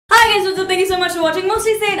what's up? Thank you so much for watching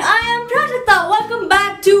MostlySane. I am Prajakta. Welcome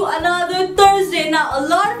back to another Thursday. Now, a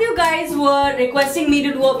lot of you guys were requesting me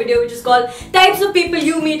to do a video which is called Types of People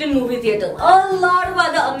You Meet in Movie Theatre. A lot of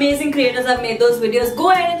other amazing creators have made those videos.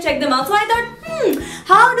 Go ahead and check them out. So I thought,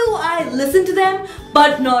 how do I listen to them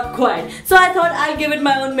but not quite? So I thought I'll give it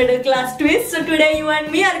my own middle class twist. So today you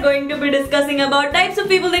and me are going to be discussing about types of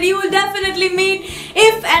people that you will definitely meet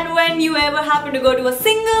if and when you ever happen to go to a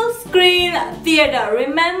single screen theatre.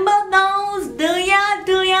 Remember those? Do ya?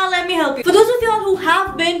 Let me help you. For those of y'all who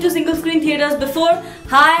have been to single screen theatres before,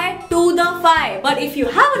 hi to the five. But if you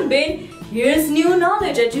haven't been, here's new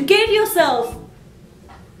knowledge. Educate yourself.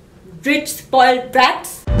 Rich spoiled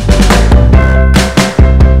brats.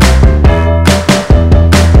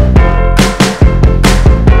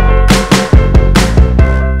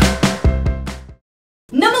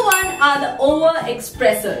 Are the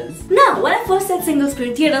over-expressors. Now, when I first said single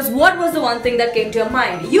screen theatres, what was the one thing that came to your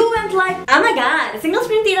mind? You went like, oh my god, single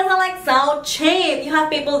screen theatres are like so cheap. You have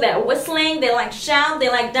people there whistling, they like shout, they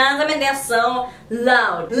like dance, I mean they're so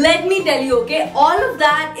loud. Let me tell you, okay, all of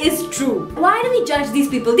that is true. Why do we judge these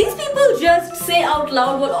people? These people just say out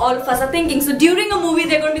loud what all of us are thinking. So during a movie,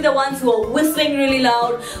 they're going to be the ones who are whistling really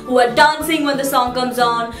loud, who are dancing when the song comes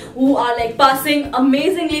on, who are like passing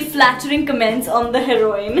amazingly flattering comments on the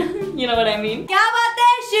heroine. You know what I mean? क्या बात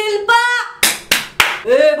है शिल्पा?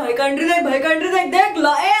 ए भाई country देख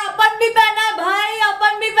लो. ए अपन भी पहना है भाई,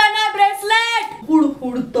 अपन भी पहना है bracelet.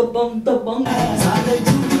 हुड़ तबंग.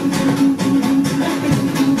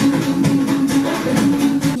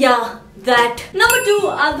 Yeah. That. Number 2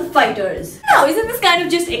 are the fighters. Now, isn't this kind of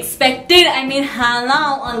just expected? I mean,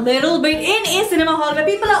 hello, a little bit in a cinema hall where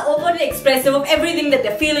people are overly expressive of everything that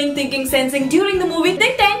they're feeling, thinking, sensing during the movie.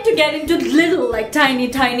 They tend to get into little, like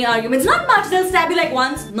tiny arguments. Not much, they'll stab you like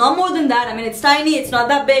once, no more than that. I mean, it's tiny, it's not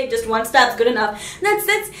that big, just one stab's good enough.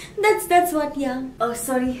 That's what, yeah. Oh,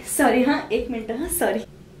 sorry, huh? 1 minute, huh? Sorry.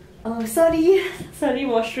 Oh, sorry,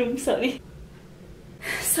 washroom, sorry,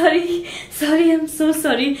 I'm so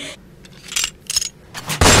sorry.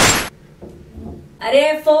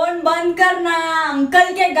 अरे phone बंद करना,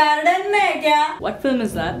 uncle के garden में क्या? What film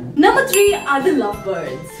is that? Number 3 are the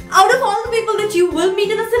lovebirds. Out of all the people that you will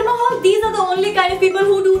meet in a cinema hall, these are the only kind of people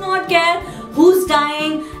who do not care who's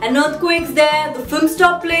dying, an earthquake's there, the film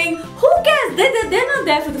stopped playing. Who cares? They're not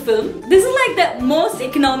there for the film. This is like the most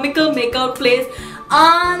economical makeout place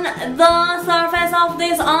on the surface of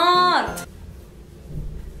this earth.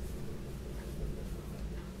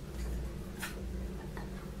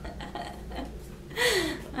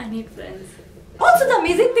 I need friends. Also, the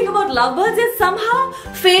amazing thing about lovebirds is somehow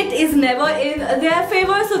fate is never in their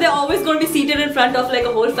favor, so they're always going to be seated in front of like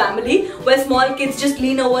a whole family where small kids just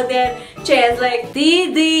lean over their chairs like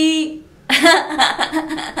Didi.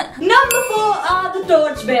 Number 4 are the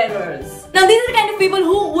torch bearers. Now these are the kind of people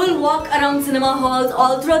who will walk around cinema halls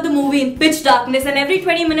all throughout the movie in pitch darkness and every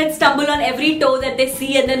 20 minutes stumble on every toe that they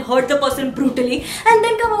see and then hurt the person brutally and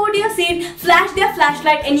then come over to your seat, flash their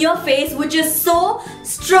flashlight in your face, which is so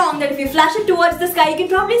strong that if you flash it towards the sky, you can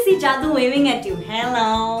probably see Jadoo waving at you.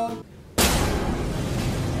 Hello.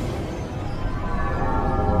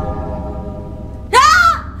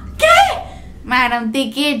 Madam,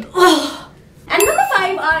 ticket. And number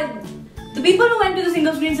 5 are the people who went to the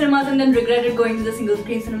single screen cinemas and then regretted going to the single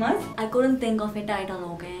screen cinemas. I couldn't think of a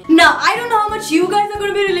title, okay? Now, I don't know how much you guys are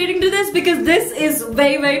going to be relating to this because this is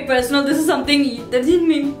very personal. This is something that didn't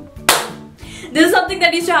mean. This is something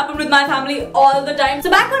that used to happen with my family all the time. So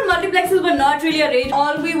back when multiplexes were not really a rage,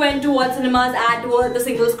 all we went to watch cinemas at were the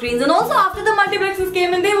single screens. And also after the multiplexes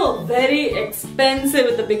came in, they were very expensive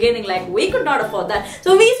at the beginning. Like, we could not afford that.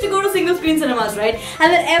 So we used to go to single screen cinemas, right?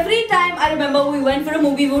 And then every time I remember we went for a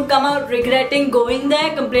movie, we would come out regretting going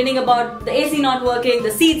there, complaining about the AC not working,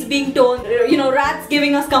 the seats being torn, you know, rats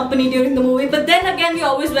giving us company during the movie. But then again, we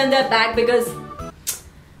always went there back because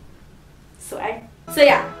swag. So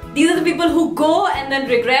yeah. These are the people who go and then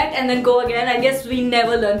regret and then go again. I guess we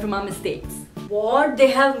never learn from our mistakes. What they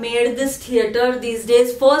have made this theatre these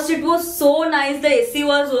days. First it was so nice, the AC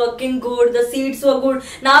was working good, the seats were good.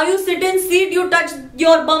 Now you sit in seat, you touch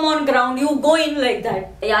your bum on ground, you go in like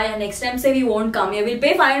that. Yeah, next time say we won't come here. We'll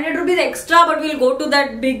pay 500 rupees extra but we'll go to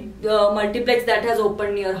that big multiplex that has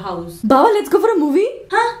opened near house. Baba, let's go for a movie?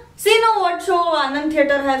 Huh? See now what show Anand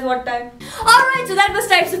Theatre has what time. Alright, so that was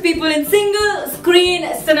types of people in single screen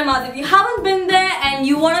cinemas. If you haven't been there and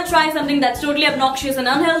you want to try something that's totally obnoxious and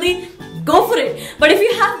unhealthy, go for it. But if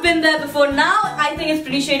you have been there before, now I think it's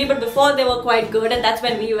pretty shady, but before they were quite good and that's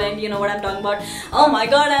when we went, you know what I'm talking about. Oh my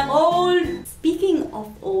god, I'm old. Speaking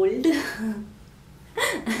of old,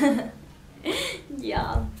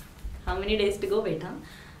 yeah, how many days to go, beta?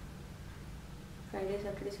 Friday,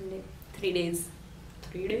 Saturday, Sunday. 3 days.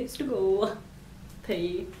 3 days to go.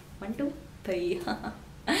 3. 1, 2, 3.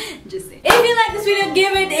 Just say. If you like this video,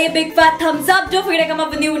 give it a big fat thumbs up. Don't forget to come up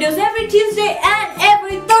with new videos every Tuesday and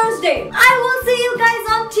every Thursday. I will see you guys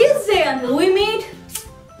on Tuesday until we meet.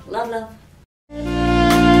 Love, love.